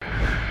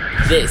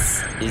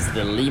This is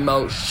the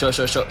Limo Show.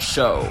 This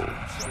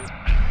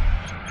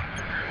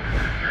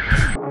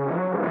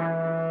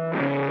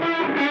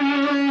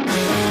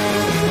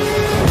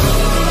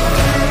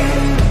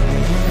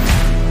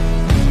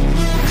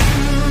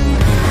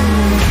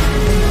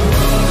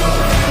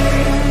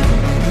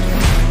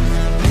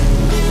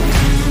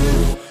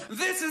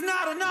is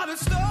not another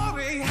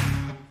story.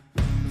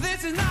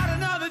 This is not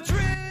another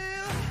drill.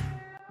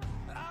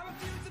 I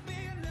refuse to be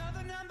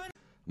another number.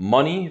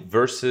 Money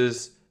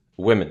versus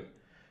women.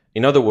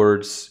 In other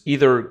words,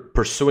 either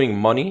pursuing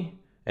money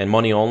and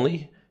money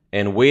only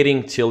and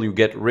waiting till you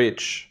get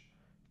rich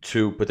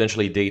to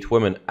potentially date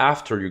women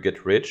after you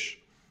get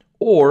rich,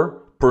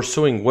 or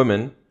pursuing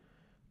women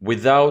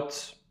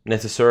without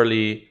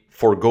necessarily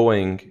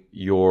foregoing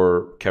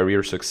your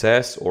career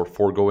success or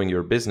foregoing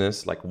your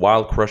business, like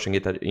while crushing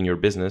it in your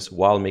business,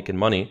 while making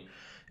money,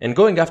 and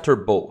going after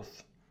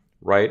both,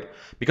 right?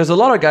 Because a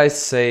lot of guys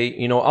say,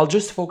 I'll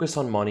just focus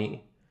on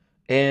money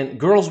and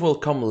girls will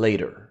come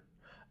later.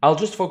 I'll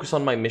just focus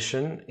on my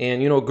mission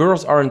and,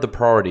 girls aren't the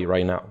priority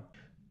right now.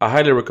 I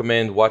highly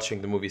recommend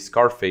watching the movie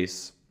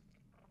Scarface.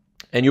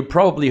 And you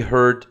probably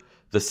heard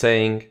the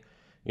saying,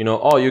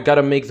 you got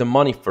to make the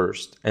money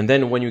first. And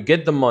then when you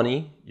get the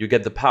money, you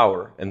get the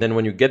power. And then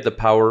when you get the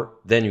power,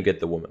 then you get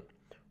the woman,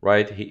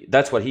 right?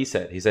 That's what he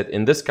said. He said,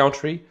 in this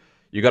country,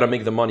 you got to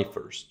make the money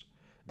first.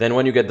 Then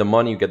when you get the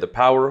money, you get the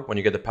power. When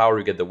you get the power,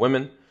 you get the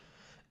women.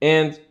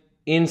 And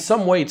in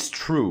some way, it's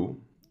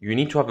true. You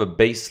need to have a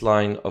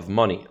baseline of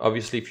money.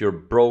 Obviously, if you're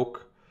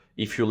broke,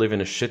 if you live in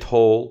a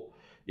shithole,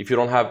 if you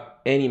don't have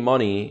any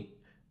money,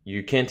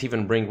 you can't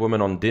even bring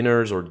women on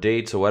dinners or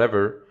dates or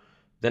whatever,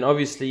 then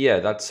obviously, yeah,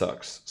 that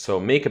sucks. So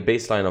make a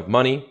baseline of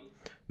money,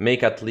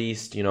 make at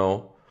least,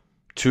 2,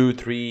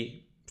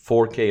 3,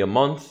 4K a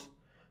month.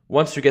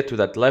 Once you get to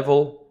that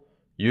level,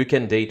 you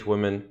can date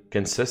women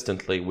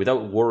consistently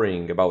without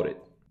worrying about it.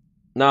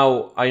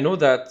 Now, I know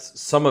that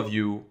some of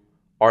you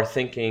are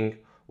thinking,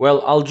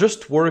 well, I'll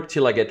just work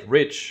till I get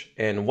rich,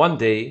 and one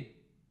day,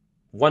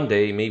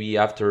 maybe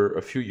after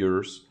a few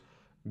years,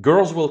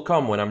 girls will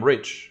come when I'm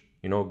rich.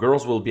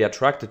 Girls will be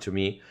attracted to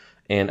me,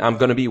 and I'm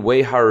going to be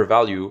way higher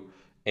value,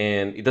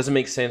 and it doesn't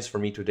make sense for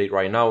me to date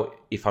right now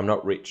if I'm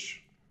not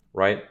rich,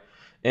 right?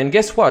 And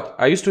guess what?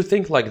 I used to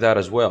think like that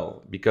as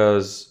well,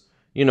 because,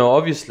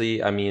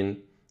 obviously,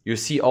 you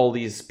see all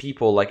these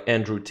people like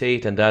Andrew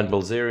Tate and Dan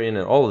Bilzerian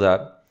and all of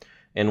that.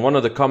 And one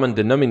of the common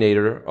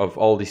denominator of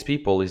all these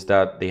people is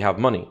that they have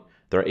money.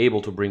 They're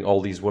able to bring all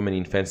these women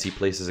in fancy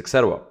places,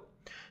 etc.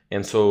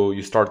 And so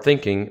you start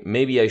thinking,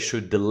 maybe I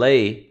should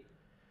delay,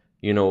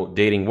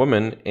 dating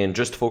women and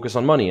just focus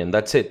on money and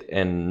that's it.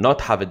 And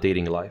not have a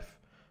dating life.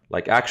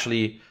 Like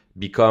actually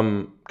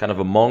become kind of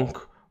a monk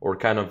or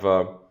kind of,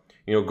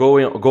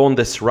 go on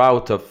this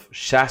route of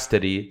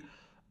chastity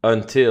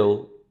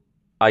until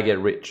I get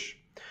rich.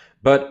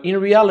 But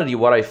in reality,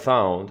 what I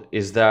found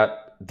is that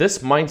this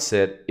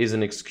mindset is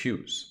an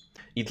excuse.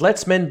 It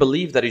lets men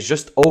believe that it's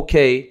just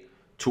okay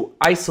to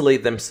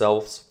isolate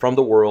themselves from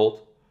the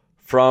world,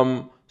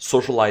 from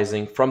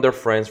socializing, from their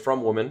friends,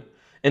 from women,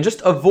 and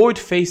just avoid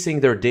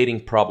facing their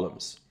dating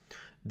problems.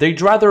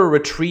 They'd rather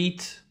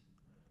retreat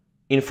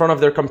in front of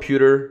their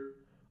computer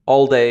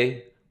all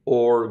day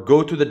or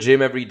go to the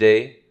gym every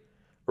day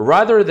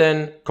rather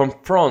than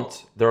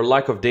confront their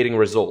lack of dating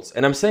results.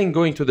 And I'm saying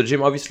going to the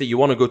gym, obviously you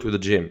want to go to the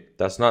gym.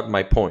 That's not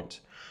my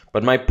point.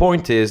 But my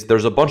point is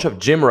there's a bunch of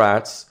gym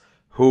rats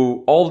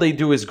who all they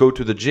do is go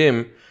to the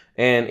gym,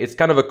 and it's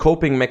kind of a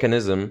coping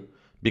mechanism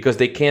because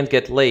they can't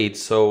get laid.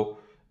 So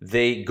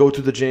they go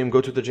to the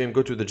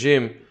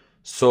gym,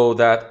 so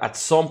that at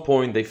some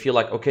point they feel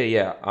like, okay,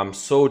 yeah, I'm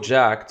so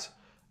jacked.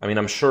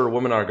 I'm sure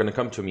women are going to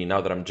come to me now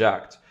that I'm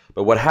jacked.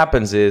 But what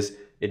happens is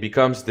it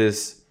becomes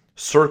this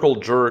circle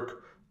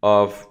jerk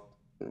of,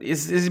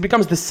 it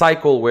becomes this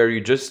cycle where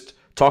you just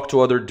talk to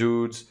other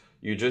dudes,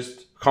 you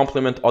just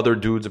compliment other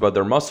dudes about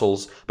their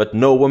muscles, but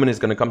no woman is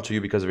going to come to you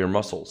because of your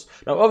muscles.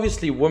 Now,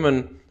 obviously,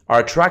 women are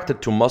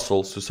attracted to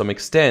muscles to some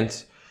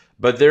extent,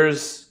 but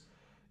there's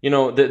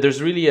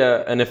really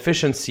an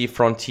efficiency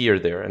frontier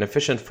there, an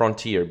efficient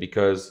frontier,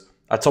 because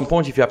at some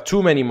point, if you have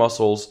too many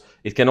muscles,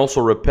 it can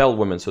also repel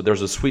women. So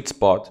there's a sweet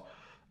spot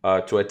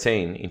to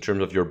attain in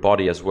terms of your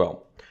body as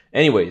well.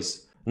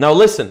 Anyways, now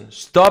listen,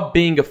 stop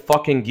being a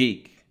fucking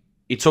geek.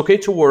 It's okay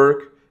to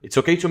work. It's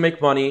okay to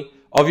make money.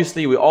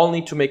 Obviously, we all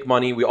need to make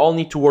money. We all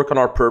need to work on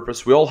our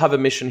purpose. We all have a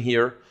mission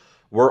here.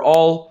 We're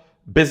all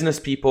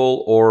business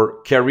people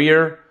or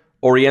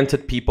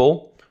career-oriented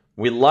people.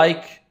 We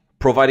like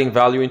providing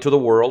value into the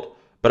world.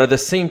 But at the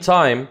same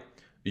time,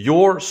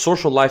 your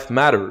social life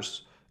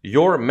matters.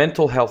 Your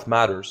mental health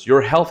matters.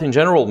 Your health in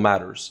general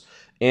matters.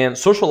 And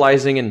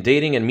socializing and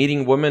dating and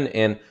meeting women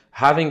and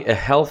having a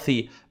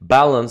healthy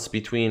balance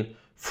between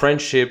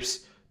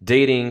friendships,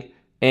 dating,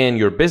 and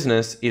your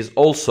business is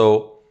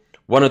also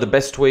one of the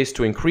best ways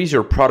to increase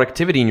your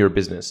productivity in your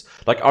business.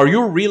 Like, are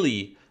you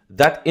really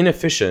that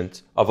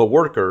inefficient of a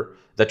worker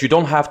that you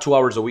don't have 2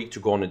 hours a week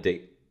to go on a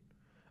date?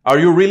 Are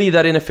you really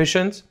that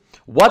inefficient?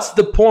 What's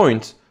the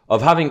point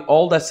of having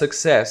all that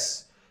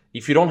success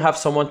if you don't have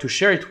someone to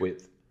share it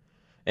with,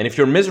 and if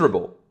you're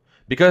miserable.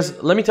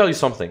 Because let me tell you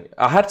something.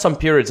 I had some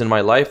periods in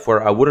my life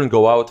where I wouldn't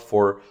go out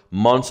for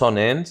months on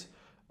end.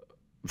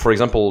 For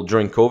example,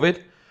 during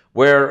COVID,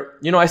 where,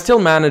 I still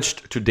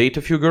managed to date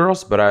a few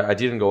girls, but I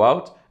didn't go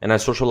out and I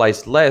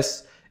socialized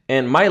less.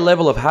 And my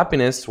level of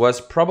happiness was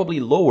probably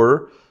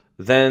lower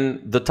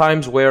than the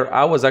times where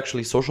I was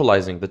actually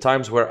socializing, the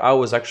times where I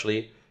was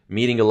actually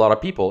meeting a lot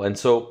of people. And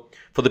so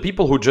for the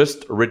people who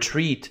just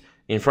retreat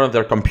in front of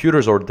their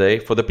computers all day,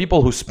 for the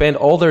people who spend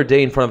all their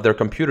day in front of their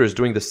computers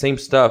doing the same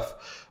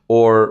stuff,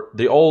 or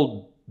they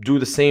all do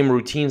the same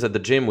routines at the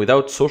gym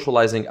without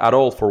socializing at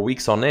all for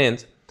weeks on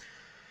end,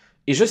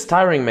 it's just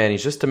tiring, man.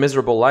 It's just a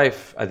miserable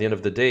life at the end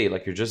of the day.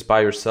 Like, you're just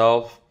by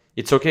yourself.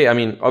 It's okay. I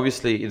mean,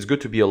 obviously, it's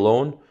good to be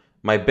alone.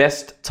 My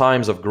best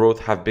times of growth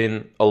have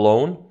been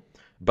alone.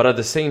 But at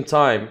the same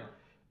time,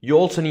 you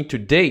also need to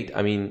date.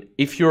 I mean,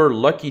 if you're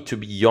lucky to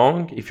be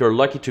young, if you're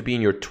lucky to be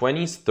in your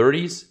 20s,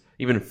 30s,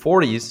 even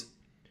 40s,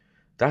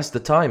 that's the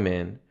time,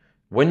 man.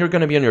 When you're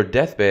going to be on your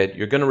deathbed,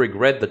 you're going to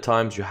regret the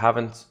times you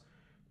haven't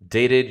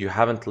dated, you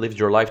haven't lived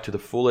your life to the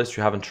fullest,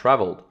 you haven't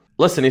traveled.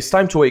 Listen, it's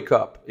time to wake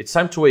up. It's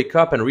time to wake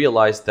up and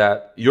realize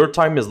that your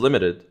time is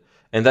limited,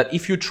 and that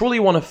if you truly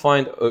want to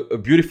find a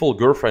beautiful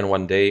girlfriend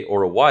one day,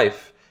 or a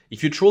wife,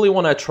 if you truly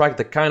want to attract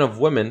the kind of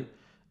women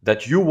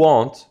that you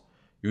want,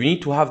 you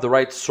need to have the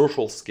right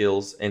social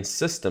skills and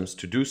systems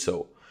to do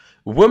so.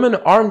 Women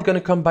aren't going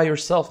to come by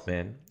yourself,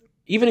 man.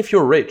 Even if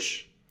you're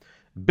rich.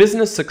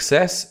 Business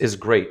success is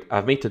great.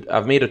 I've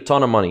made a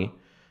ton of money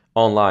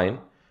online,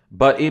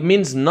 but it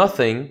means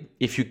nothing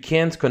if you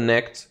can't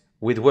connect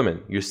with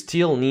women. You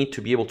still need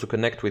to be able to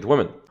connect with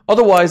women.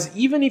 Otherwise,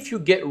 even if you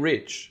get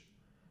rich,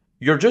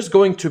 you're just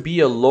going to be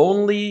a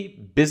lonely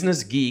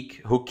business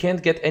geek who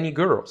can't get any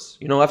girls.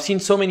 I've seen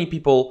so many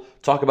people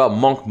talk about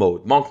monk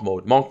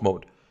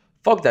mode.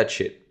 Fuck that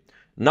shit.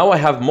 Now I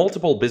have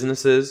multiple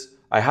businesses.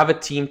 I have a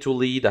team to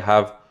lead. I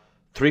have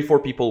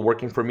 3-4 people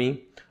working for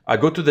me. I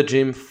go to the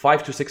gym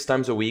 5 to 6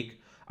 times a week.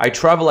 I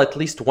travel at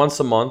least once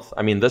a month.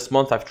 I mean, this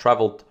month I've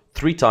traveled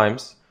 3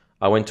 times.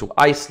 I went to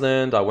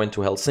Iceland, I went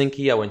to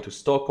Helsinki, I went to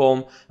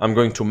Stockholm. I'm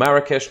going to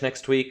Marrakesh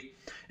next week.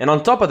 And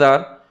on top of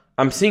that,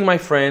 I'm seeing my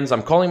friends,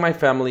 I'm calling my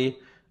family,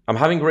 I'm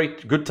having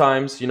good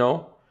times,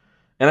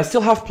 And I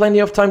still have plenty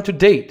of time to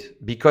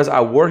date because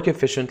I work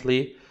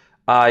efficiently.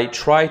 I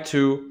try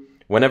to,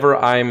 whenever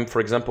I'm,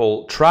 for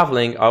example,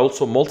 traveling, I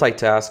also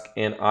multitask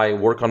and I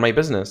work on my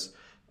business.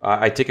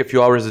 I take a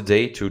few hours a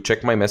day to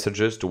check my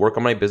messages, to work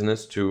on my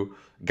business, to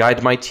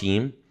guide my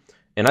team.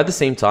 And at the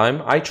same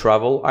time, I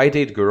travel, I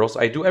date girls,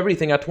 I do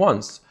everything at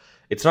once.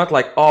 It's not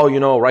like,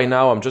 right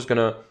now I'm just going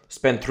to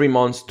spend 3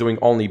 months doing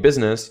only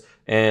business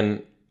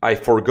and I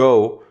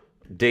forgo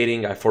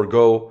dating, I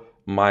forgo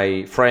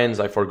my friends,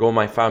 I forgo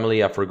my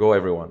family, I forgo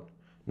everyone.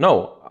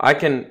 No, I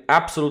can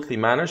absolutely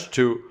manage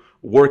to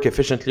work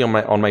efficiently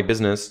on my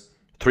business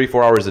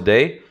 3-4 hours a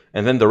day.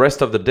 And then the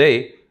rest of the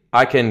day,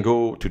 I can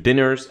go to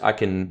dinners, I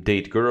can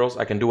date girls,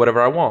 I can do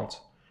whatever I want,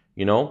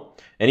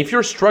 And if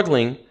you're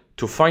struggling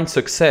to find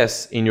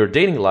success in your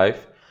dating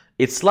life,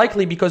 it's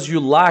likely because you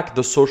lack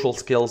the social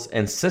skills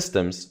and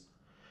systems.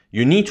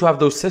 You need to have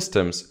those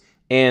systems.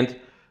 And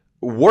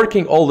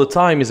working all the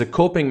time is a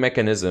coping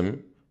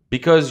mechanism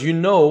because you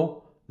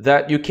know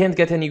that you can't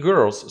get any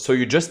girls. So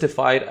you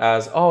justify it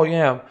as,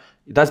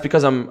 that's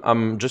because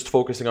I'm just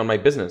focusing on my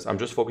business. I'm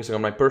just focusing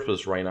on my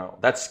purpose right now.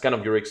 That's kind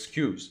of your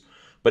excuse.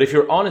 But if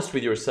you're honest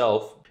with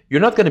yourself, you're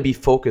not going to be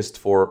focused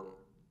for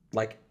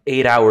like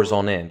 8 hours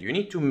on end. You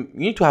need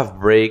to have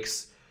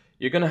breaks.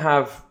 You're going to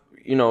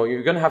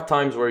have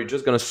times where you're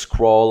just going to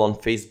scroll on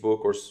Facebook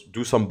or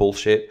do some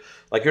bullshit.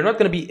 Like, you're not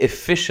going to be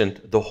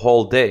efficient the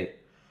whole day.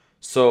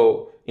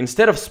 So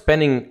instead of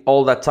spending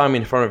all that time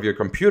in front of your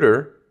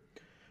computer,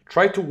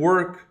 try to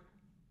work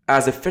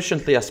as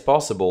efficiently as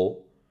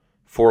possible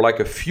for like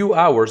a few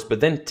hours, but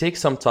then take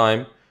some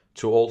time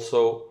to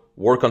also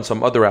work on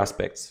some other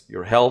aspects,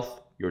 your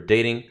health, your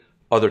dating,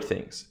 other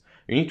things.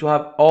 You need to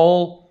have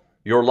all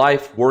your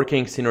life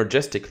working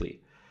synergistically.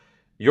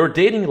 Your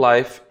dating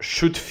life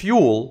should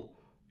fuel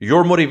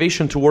your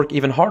motivation to work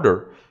even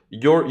harder.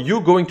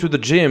 You going to the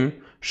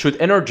gym should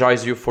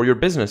energize you for your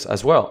business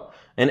as well.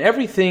 And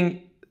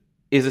everything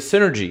is a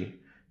synergy.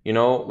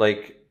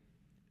 Like,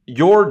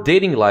 your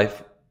dating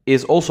life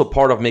is also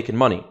part of making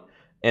money.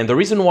 And the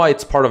reason why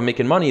it's part of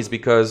making money is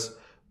because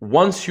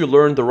once you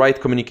learn the right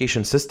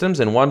communication systems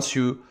and once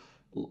you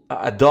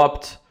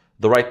adopt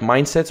the right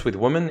mindsets with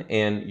women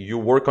and you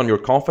work on your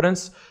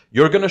confidence,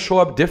 you're going to show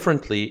up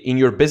differently in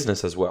your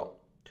business as well.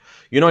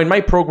 In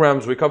my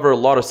programs, we cover a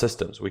lot of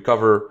systems. We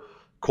cover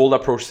cold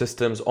approach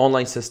systems,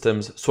 online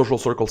systems, social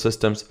circle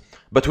systems,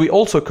 but we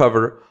also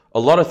cover a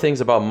lot of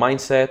things about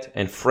mindset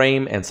and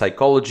frame and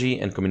psychology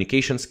and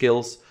communication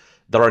skills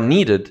that are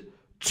needed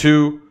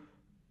to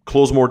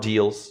close more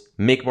deals,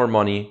 make more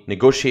money,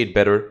 negotiate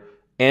better,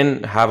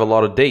 and have a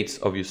lot of dates,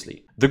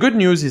 obviously. The good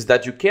news is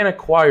that you can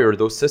acquire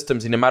those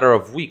systems in a matter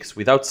of weeks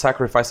without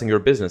sacrificing your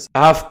business.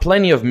 I have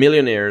plenty of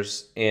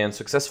millionaires and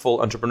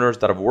successful entrepreneurs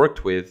that I've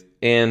worked with,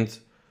 and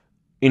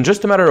in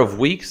just a matter of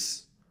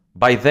weeks,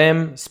 by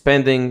them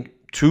spending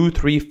 2,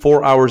 3,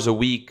 4 hours a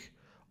week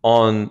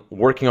on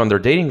working on their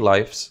dating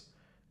lives,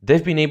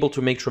 they've been able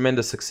to make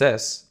tremendous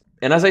success.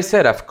 And as I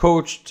said, I've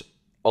coached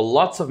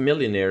lots of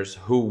millionaires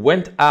who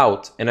went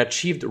out and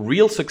achieved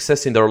real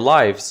success in their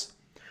lives,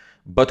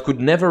 but could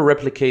never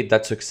replicate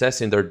that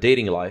success in their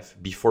dating life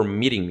before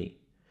meeting me.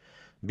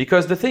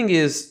 Because the thing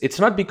is, it's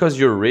not because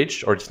you're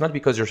rich or it's not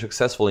because you're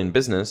successful in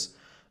business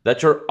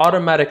that you're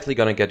automatically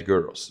going to get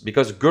girls.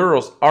 Because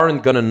girls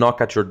aren't going to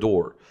knock at your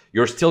door.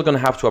 You're still going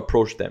to have to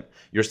approach them.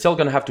 You're still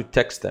going to have to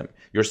text them.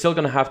 You're still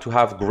going to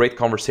have great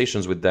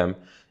conversations with them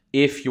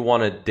if you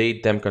want to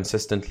date them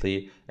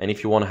consistently and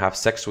if you want to have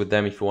sex with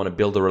them, if you want to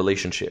build a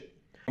relationship.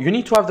 You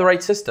need to have the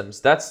right systems.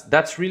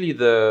 That's really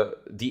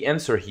the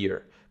answer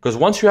here. Because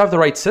once you have the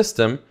right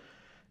system,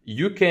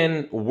 you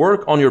can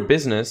work on your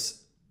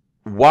business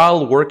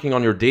while working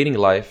on your dating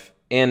life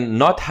and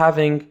not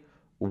having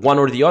one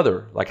or the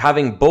other, like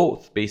having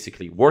both,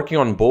 basically working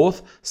on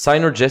both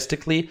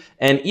synergistically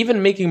and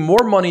even making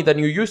more money than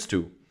you used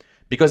to.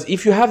 Because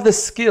if you have the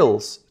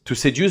skills to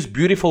seduce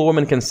beautiful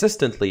women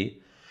consistently,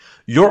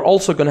 you're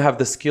also going to have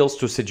the skills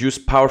to seduce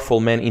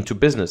powerful men into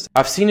business.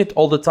 I've seen it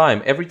all the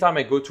time. Every time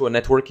I go to a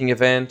networking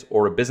event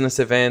or a business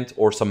event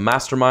or some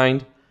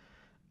mastermind,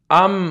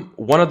 I'm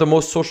one of the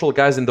most social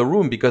guys in the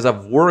room because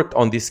I've worked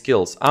on these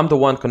skills. I'm the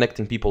one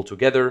connecting people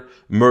together,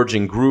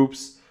 merging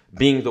groups,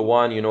 being the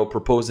one,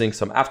 proposing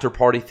some after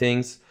party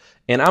things.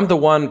 And I'm the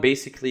one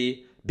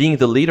basically being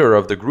the leader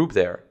of the group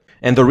there.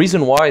 And the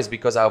reason why is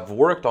because I've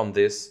worked on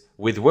this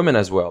with women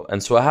as well.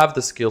 And so I have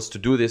the skills to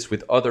do this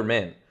with other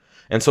men.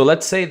 And so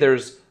let's say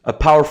there's a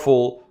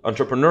powerful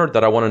entrepreneur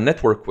that I want to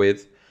network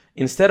with.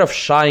 Instead of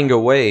shying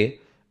away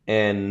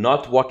and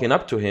not walking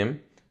up to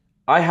him,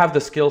 I have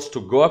the skills to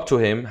go up to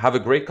him, have a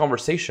great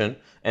conversation,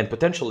 and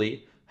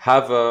potentially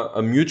have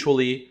a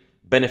mutually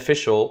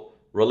beneficial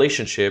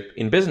relationship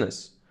in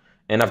business.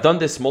 And I've done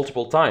this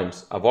multiple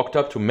times. I've walked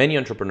up to many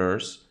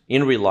entrepreneurs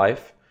in real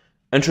life,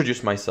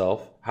 introduced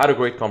myself, had a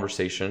great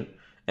conversation,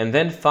 and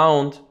then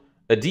found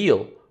a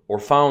deal or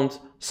found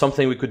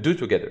something we could do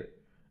together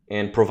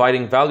and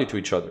providing value to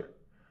each other,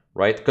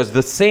 right? Because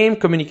the same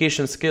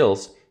communication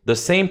skills, the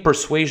same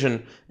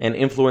persuasion and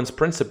influence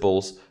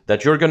principles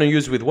that you're going to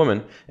use with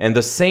women and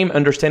the same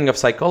understanding of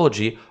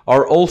psychology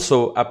are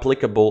also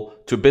applicable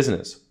to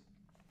business.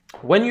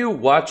 When you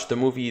watch the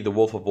movie The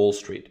Wolf of Wall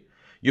Street,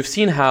 you've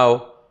seen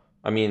how,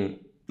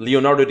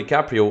 Leonardo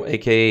DiCaprio,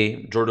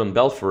 aka Jordan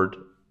Belfort,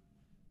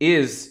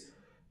 is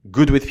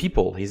good with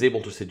people. He's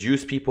able to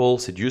seduce people,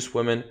 seduce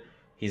women.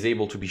 He's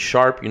able to be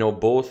sharp,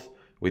 both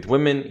with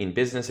women, in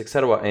business,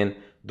 etc. And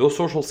those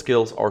social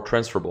skills are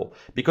transferable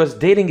because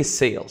dating is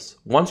sales.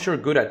 Once you're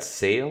good at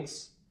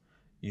sales,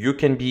 you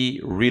can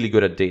be really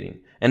good at dating.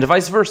 And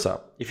vice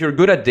versa. If you're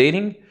good at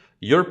dating,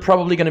 you're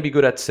probably going to be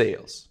good at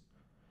sales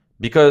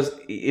because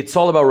it's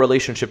all about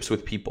relationships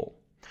with people.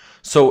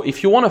 So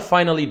if you want to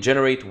finally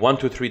generate 1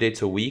 to 3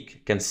 dates a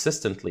week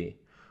consistently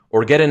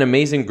or get an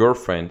amazing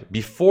girlfriend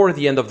before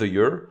the end of the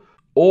year,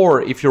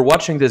 or if you're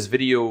watching this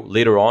video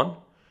later on,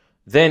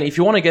 then if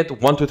you want to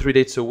get 1 to 3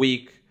 dates a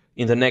week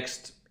in the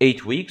next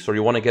 8 weeks, or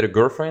you want to get a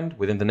girlfriend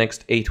within the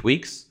next 8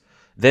 weeks,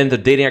 then the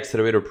Dating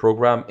Accelerator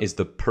program is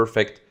the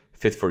perfect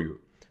fit for you.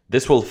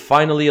 This will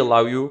finally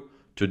allow you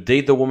to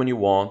date the woman you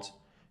want,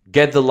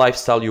 get the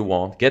lifestyle you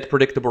want, get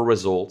predictable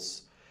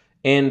results,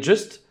 and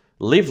just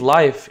live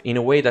life in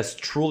a way that's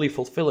truly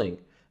fulfilling.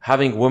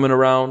 Having women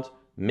around,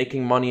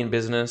 making money in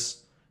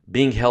business,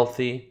 being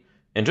healthy,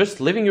 and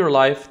just living your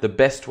life the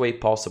best way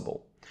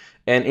possible.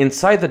 And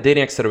inside the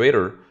Dating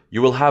Accelerator,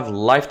 you will have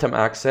lifetime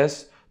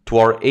access to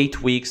our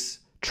 8 weeks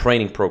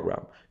training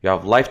program. You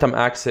have lifetime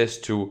access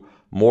to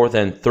more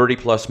than 30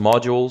 plus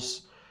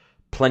modules,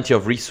 plenty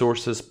of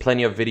resources,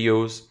 plenty of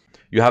videos.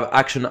 You have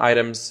action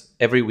items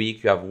every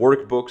week. You have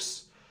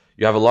workbooks.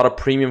 You have a lot of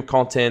premium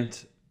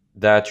content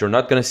that you're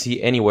not going to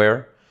see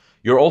anywhere.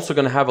 You're also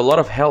going to have a lot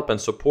of help and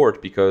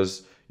support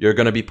because you're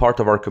going to be part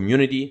of our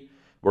community.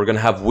 We're going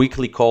to have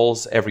weekly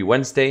calls every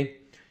Wednesday.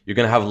 You're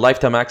going to have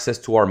lifetime access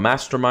to our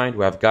mastermind.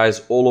 We have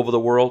guys all over the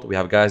world. We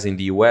have guys in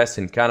the US,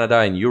 in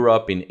Canada, in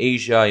Europe, in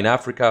Asia, in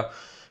Africa.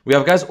 We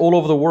have guys all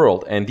over the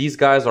world. And these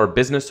guys are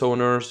business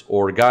owners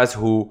or guys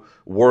who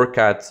work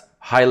at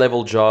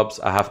high-level jobs.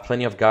 I have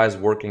plenty of guys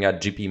working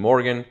at JP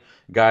Morgan,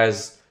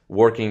 guys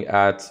working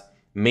at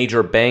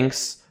major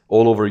banks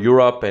all over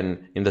Europe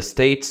and in the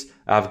States.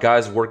 I have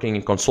guys working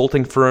in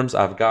consulting firms.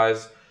 I have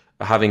guys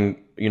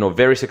having,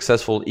 very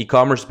successful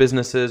e-commerce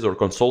businesses or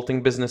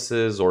consulting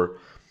businesses or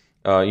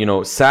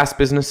SaaS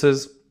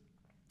businesses.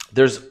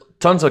 There's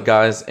tons of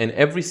guys, and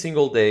every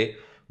single day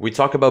we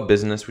talk about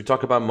business, we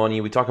talk about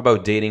money, we talk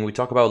about dating, we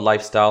talk about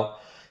lifestyle.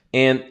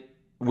 And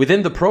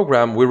within the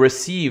program, we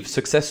receive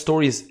success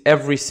stories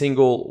every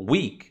single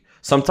week,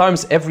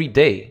 sometimes every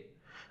day.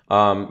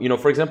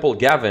 For example,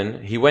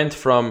 Gavin, he went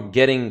from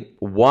getting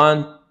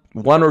one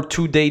or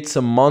 2 dates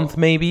a month,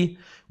 maybe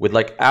with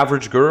like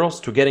average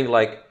girls, to getting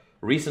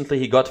recently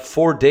he got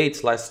 4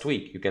 dates last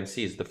week. You can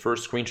see it's the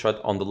first screenshot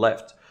on the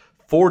left.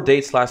 4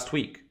 dates last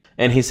week.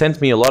 And he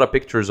sent me a lot of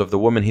pictures of the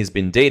woman he's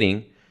been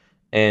dating.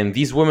 And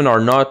these women are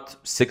not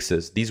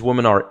sixes. These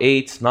women are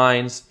eights,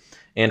 nines.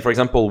 And for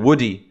example,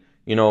 Woody,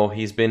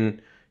 he's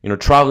been,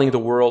 traveling the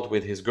world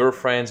with his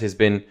girlfriends. He's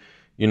been,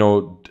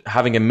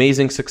 having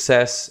amazing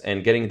success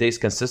and getting dates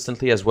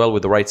consistently as well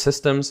with the right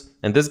systems.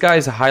 And this guy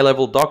is a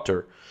high-level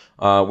doctor.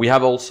 We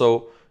have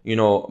also,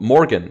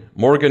 Morgan.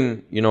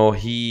 Morgan,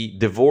 he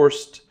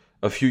divorced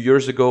a few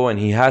years ago and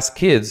he has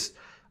kids,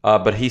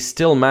 but he's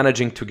still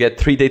managing to get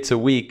 3 dates a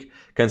week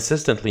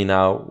consistently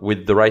now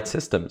with the right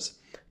systems.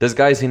 This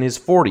guy's in his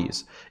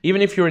 40s.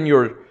 Even if you're in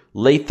your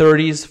late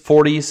 30s,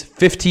 40s,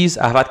 50s,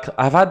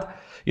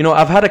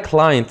 I've had a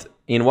client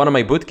in one of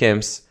my boot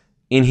camps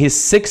in his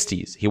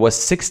 60s. He was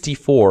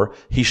 64.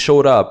 He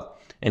showed up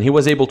and he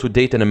was able to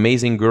date an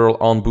amazing girl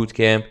on boot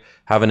camp,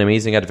 have an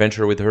amazing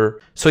adventure with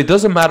her. So it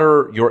doesn't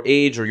matter your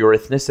age or your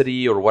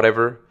ethnicity or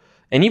whatever.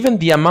 And even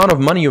the amount of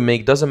money you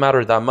make doesn't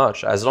matter that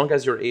much, as long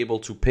as you're able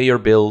to pay your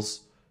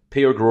bills,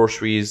 pay your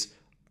groceries,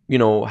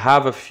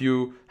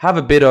 have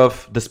a bit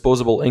of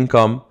disposable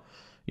income,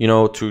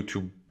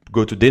 to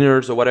go to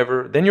dinners or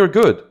whatever, then you're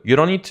good. You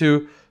don't need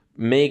to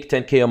make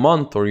 10K a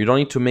month, or you don't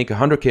need to make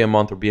 100K a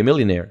month or be a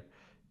millionaire.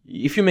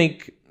 If you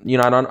make,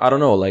 I don't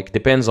know, like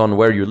depends on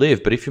where you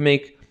live, but if you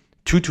make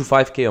 2 to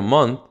 5K a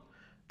month,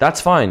 that's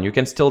fine. You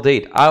can still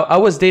date. I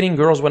was dating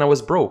girls when I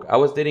was broke. I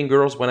was dating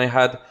girls when I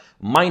had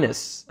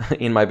minus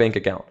in my bank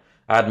account.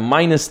 I had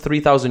minus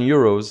 3,000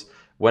 euros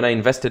when I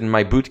invested in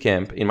my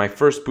bootcamp, in my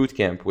first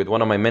bootcamp with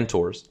one of my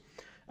mentors.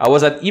 I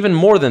was at even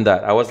more than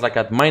that. I was like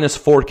at minus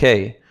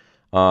 4K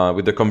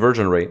with the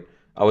conversion rate.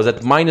 I was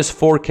at minus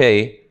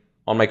 4K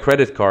on my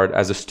credit card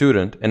as a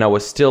student, and I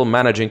was still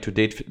managing to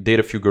date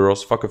a few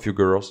girls, fuck a few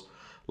girls.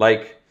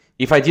 Like,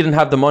 if I didn't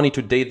have the money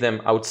to date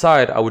them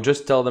outside, I would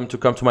just tell them to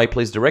come to my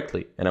place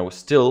directly, and I would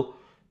still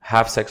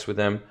have sex with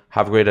them,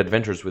 have great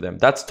adventures with them.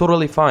 That's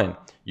totally fine.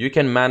 You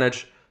can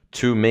manage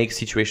to make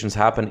situations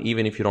happen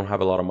even if you don't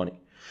have a lot of money.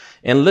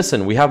 And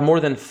listen, we have more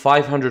than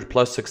 500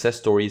 plus success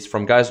stories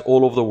from guys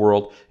all over the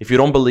world. If you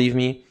don't believe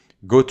me,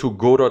 go to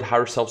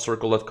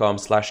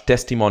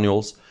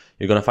go.higherselfcircle.com/testimonials.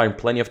 You're going to find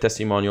plenty of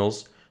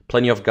testimonials,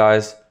 plenty of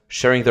guys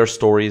sharing their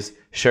stories,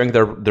 sharing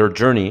their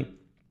journey.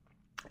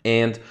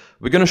 And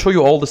we're going to show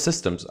you all the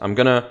systems. I'm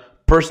going to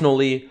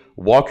personally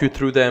walk you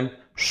through them,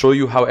 show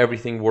you how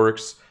everything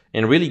works,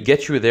 and really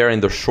get you there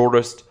in the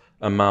shortest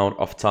amount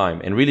of time.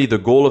 And really the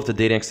goal of the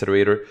Dating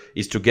Accelerator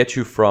is to get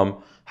you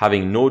from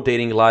having no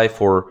dating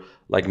life, or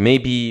like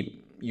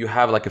maybe you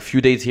have like a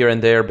few dates here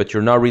and there, but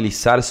you're not really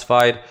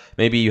satisfied.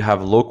 Maybe you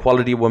have low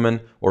quality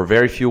women or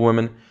very few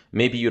women.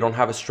 Maybe you don't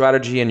have a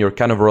strategy and you're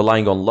kind of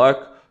relying on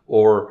luck,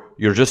 or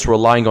you're just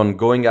relying on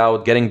going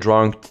out, getting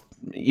drunk,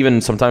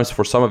 even sometimes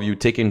for some of you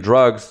taking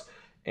drugs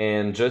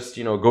and just,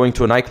 going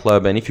to a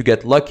nightclub. And if you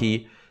get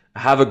lucky,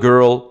 have a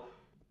girl,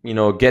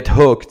 get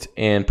hooked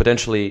and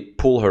potentially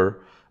pull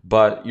her.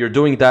 But you're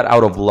doing that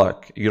out of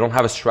luck. You don't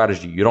have a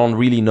strategy. You don't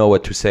really know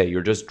what to say.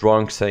 You're just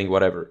drunk saying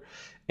whatever.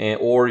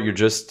 Or you're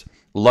just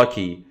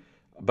lucky.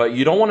 But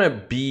you don't want to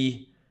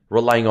be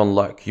relying on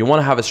luck. You want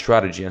to have a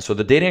strategy. And so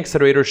the Dating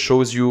Accelerator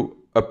shows you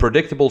a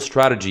predictable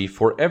strategy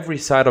for every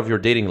side of your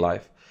dating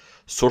life.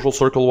 Social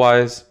circle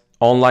wise,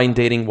 online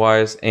dating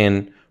wise,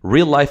 and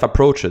real life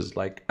approaches,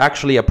 like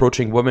actually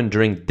approaching women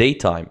during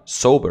daytime,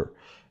 sober.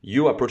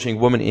 You approaching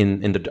women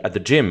at the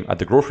gym, at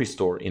the grocery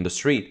store, in the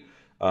street.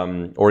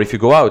 Or if you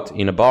go out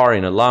in a bar,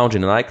 in a lounge,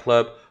 in a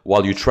nightclub,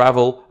 while you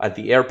travel, at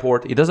the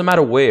airport, it doesn't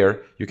matter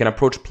where, you can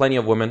approach plenty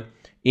of women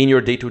in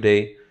your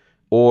day-to-day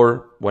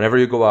or whenever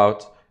you go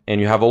out.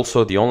 And you have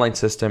also the online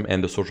system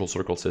and the social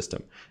circle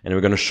system. And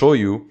we're going to show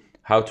you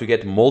how to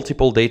get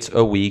multiple dates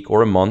a week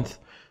or a month,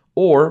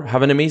 or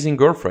have an amazing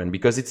girlfriend,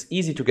 because it's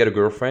easy to get a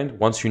girlfriend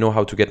once you know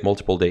how to get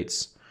multiple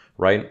dates,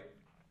 right?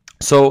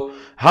 So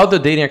how the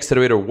Dating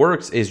Accelerator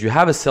works is you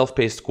have a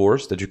self-paced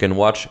course that you can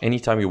watch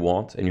anytime you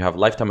want, and you have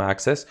lifetime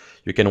access.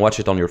 You can watch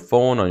it on your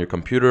phone, on your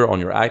computer, on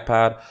your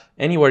iPad,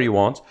 anywhere you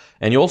want.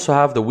 And you also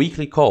have the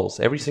weekly calls.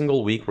 Every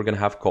single week, we're going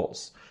to have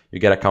calls. You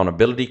get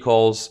accountability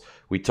calls.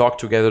 We talk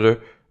together.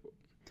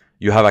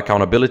 You have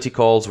accountability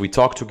calls. We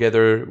talk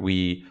together.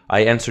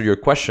 I answer your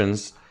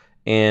questions,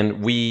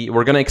 and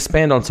we're going to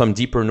expand on some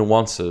deeper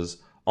nuances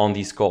on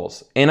these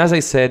calls. And as I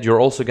said, you're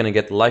also going to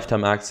get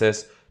lifetime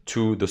access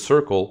to the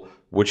circle,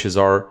 which is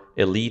our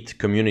elite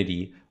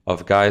community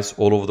of guys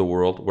all over the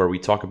world, where we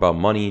talk about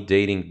money,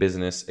 dating,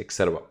 business,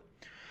 etc.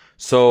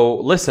 So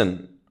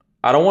listen,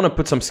 I don't want to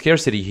put some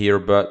scarcity here,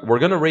 but we're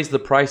going to raise the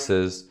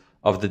prices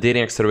of the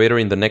Dating Accelerator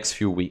in the next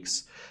few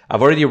weeks.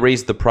 I've already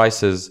raised the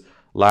prices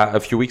a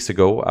few weeks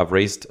ago. I've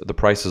raised the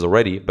prices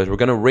already, but we're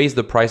going to raise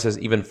the prices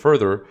even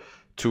further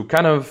to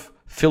kind of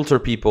filter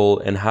people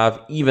and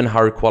have even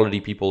higher quality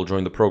people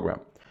join the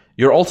program.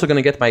 You're also going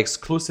to get my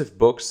exclusive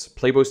books,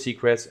 Playboy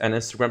Secrets and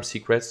Instagram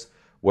Secrets,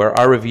 where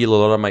I reveal a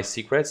lot of my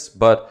secrets,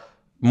 but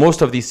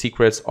most of these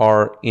secrets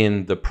are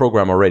in the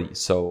program already.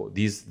 So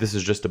this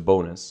is just a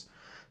bonus.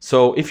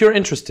 So if you're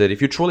interested,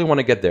 if you truly want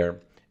to get there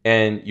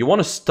and you want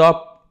to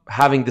stop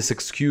having this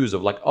excuse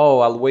of like, oh,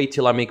 I'll wait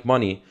till I make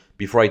money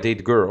before I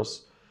date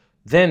girls,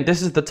 then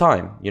this is the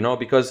time,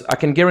 because I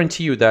can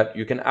guarantee you that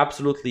you can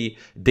absolutely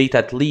date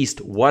at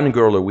least one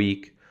girl a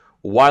week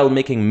while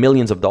making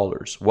millions of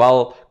dollars,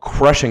 while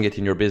crushing it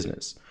in your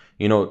business.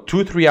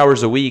 2-3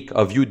 hours a week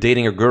of you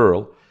dating a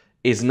girl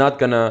is not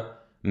gonna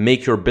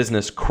make your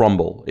business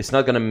crumble. It's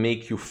not gonna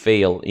make you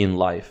fail in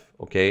life,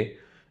 okay?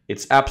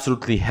 It's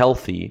absolutely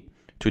healthy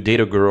to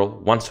date a girl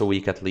once a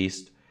week at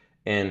least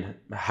and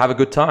have a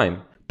good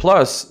time.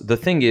 Plus, the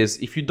thing is,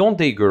 if you don't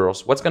date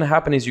girls, what's gonna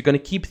happen is you're gonna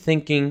keep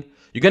thinking,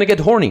 you're gonna get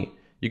horny.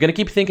 You're gonna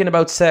keep thinking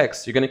about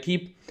sex. You're gonna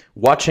keep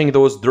watching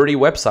those dirty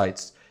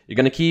websites. You're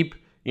gonna keep,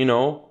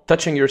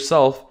 touching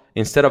yourself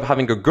instead of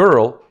having a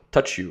girl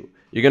touch you.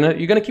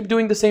 You're gonna keep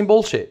doing the same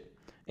bullshit.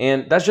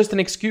 And that's just an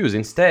excuse.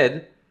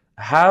 Instead,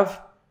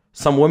 have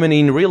some women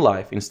in real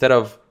life instead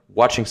of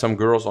watching some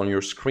girls on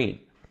your screen,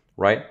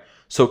 right?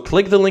 So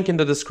click the link in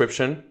the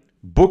description,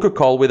 book a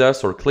call with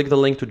us, or click the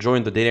link to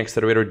join the Dating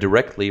Accelerator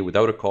directly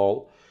without a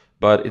call.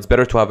 But it's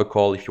better to have a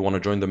call if you want to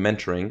join the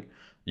mentoring.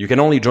 You can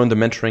only join the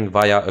mentoring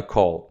via a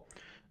call.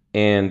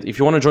 And if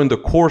you want to join the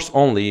course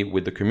only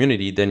with the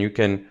community, then you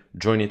can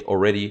join it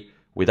already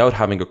without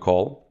having a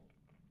call.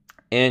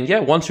 And yeah,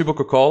 once you book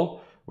a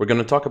call, we're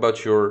going to talk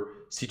about your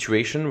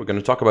situation. We're going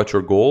to talk about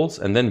your goals.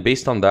 And then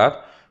based on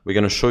that, we're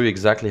going to show you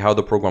exactly how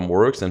the program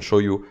works and show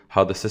you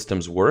how the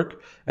systems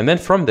work. And then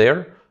from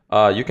there,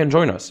 you can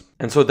join us.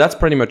 And so that's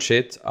pretty much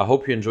it. I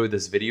hope you enjoyed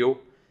this video.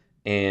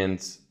 And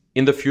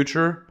in the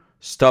future,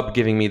 stop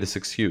giving me this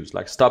excuse.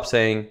 Like, stop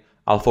saying,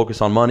 I'll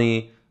focus on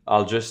money,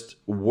 I'll just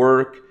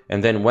work,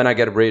 and then when I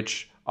get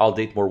rich, I'll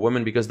date more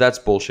women, because that's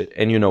bullshit,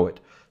 and you know it.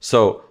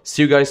 So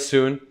see you guys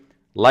soon.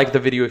 Like the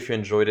video if you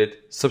enjoyed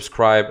it.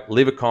 Subscribe,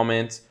 leave a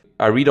comment.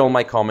 I read all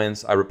my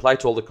comments. I reply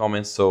to all the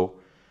comments. So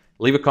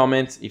leave a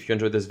comment if you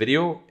enjoyed this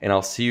video, and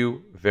I'll see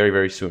you very,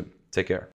 very soon. Take care.